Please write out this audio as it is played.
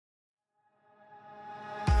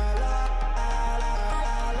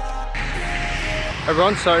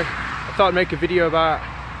everyone. So I thought I'd make a video about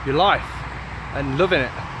your life and loving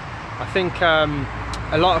it. I think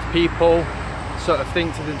a lot of people sort of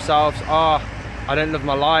think to themselves, I don't love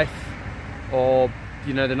my life, or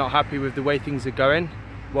you know, they're not happy with the way things are going.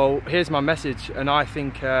 Well, here's my message, and I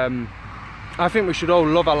think we should all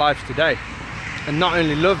love our lives today, and not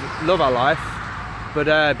only love our life,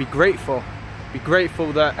 but be grateful. Be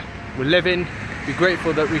grateful that we're living. Be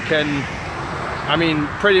grateful that we can. I mean,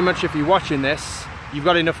 pretty much if you're watching this, you've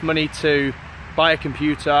got enough money to buy a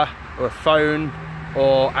computer or a phone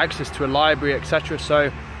or access to a library, etc.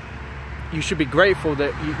 So you should be grateful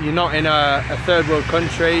that you're not in a third world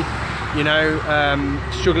country, you know,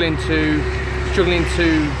 struggling to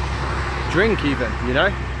drink even, you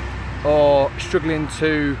know, or struggling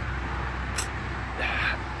to,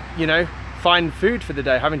 you know, find food for the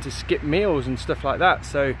day, having to skip meals and stuff like that.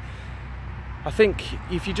 So I think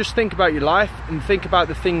if you just think about your life and think about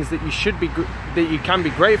the things that you can be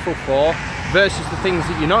grateful for versus the things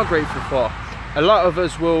that you're not grateful for. A lot of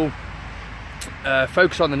us will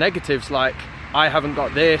focus on the negatives, like I haven't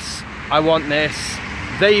got this, I want this,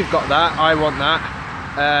 they've got that, I want that.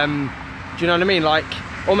 Do you know what I mean? Like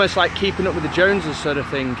almost like keeping up with the Joneses sort of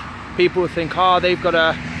thing. People will think, oh, they've got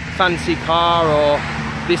a fancy car, or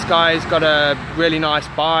this guy's got a really nice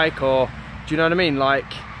bike, or do you know what I mean? Like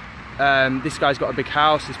this guy's got a big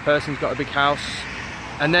house, this person's got a big house,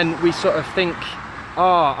 and then we sort of think,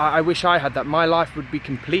 I wish I had that, my life would be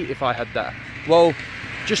complete if I had that. Well,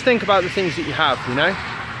 just think about the things that you have, you know.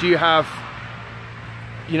 Do you have,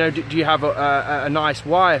 you know, do you have a nice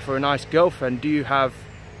wife or a nice girlfriend? Do you have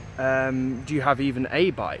even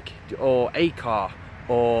a bike or a car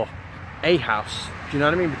or a house? Do you know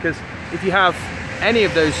what I mean? Because if you have any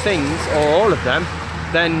of those things or all of them,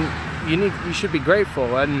 then you should be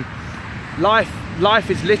grateful. And life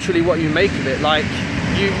is literally what you make of it. Like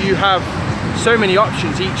you have so many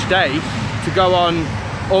options each day to go on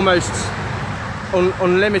almost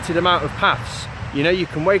unlimited amount of paths. You know, you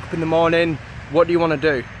can wake up in the morning, what do you want to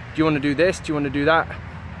do? Do you want to do this? Do you want to do that?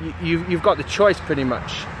 You've got the choice pretty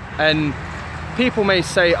much. And people may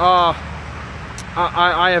say, I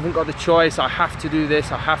haven't got the choice, I have to do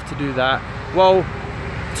this, I have to do that. Well,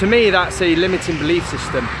 to me that's a limiting belief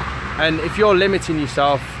system. And if you're limiting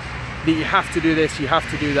yourself that you have to do this, you have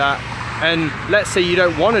to do that, and let's say you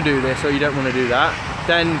don't want to do this or you don't want to do that,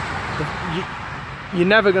 then you're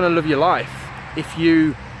never going to love your life if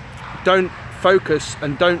you don't focus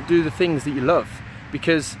and don't do the things that you love.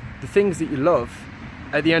 Because the things that you love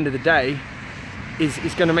at the end of the day is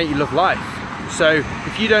going to make you love life. So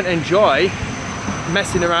if you don't enjoy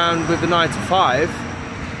messing around with the 9 to 5,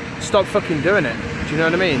 stop fucking doing it. Do you know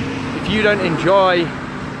what I mean? If you don't enjoy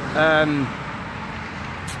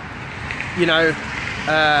you know,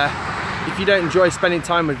 if you don't enjoy spending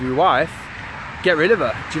time with your wife, get rid of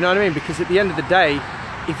her. Do you know what I mean? Because at the end of the day,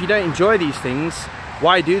 if you don't enjoy these things,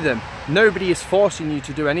 why do them? Nobody is forcing you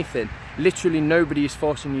to do anything. Literally nobody is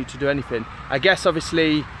forcing you to do anything. I guess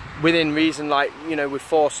obviously within reason, like, you know, we're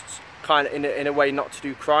forced kind of in a way not to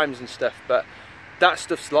do crimes and stuff, but that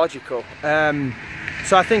stuff's logical.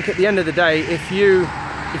 So I think at the end of the day, if you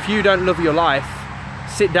don't love your life,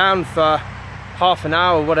 sit down for half an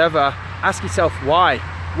hour or whatever, ask yourself why.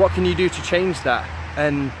 What can you do to change that?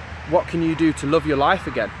 And what can you do to love your life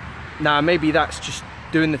again? Now maybe that's just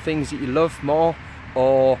doing the things that you love more,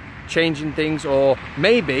 or changing things, or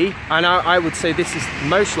maybe, and I would say this is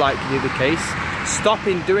most likely the case,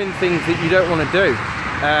 stopping doing things that you don't want to do.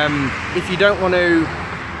 If you don't want to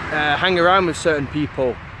hang around with certain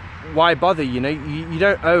people, why bother? You know, you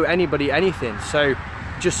don't owe anybody anything. So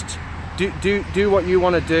just do what you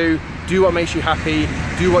want to do what makes you happy,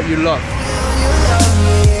 do what you love.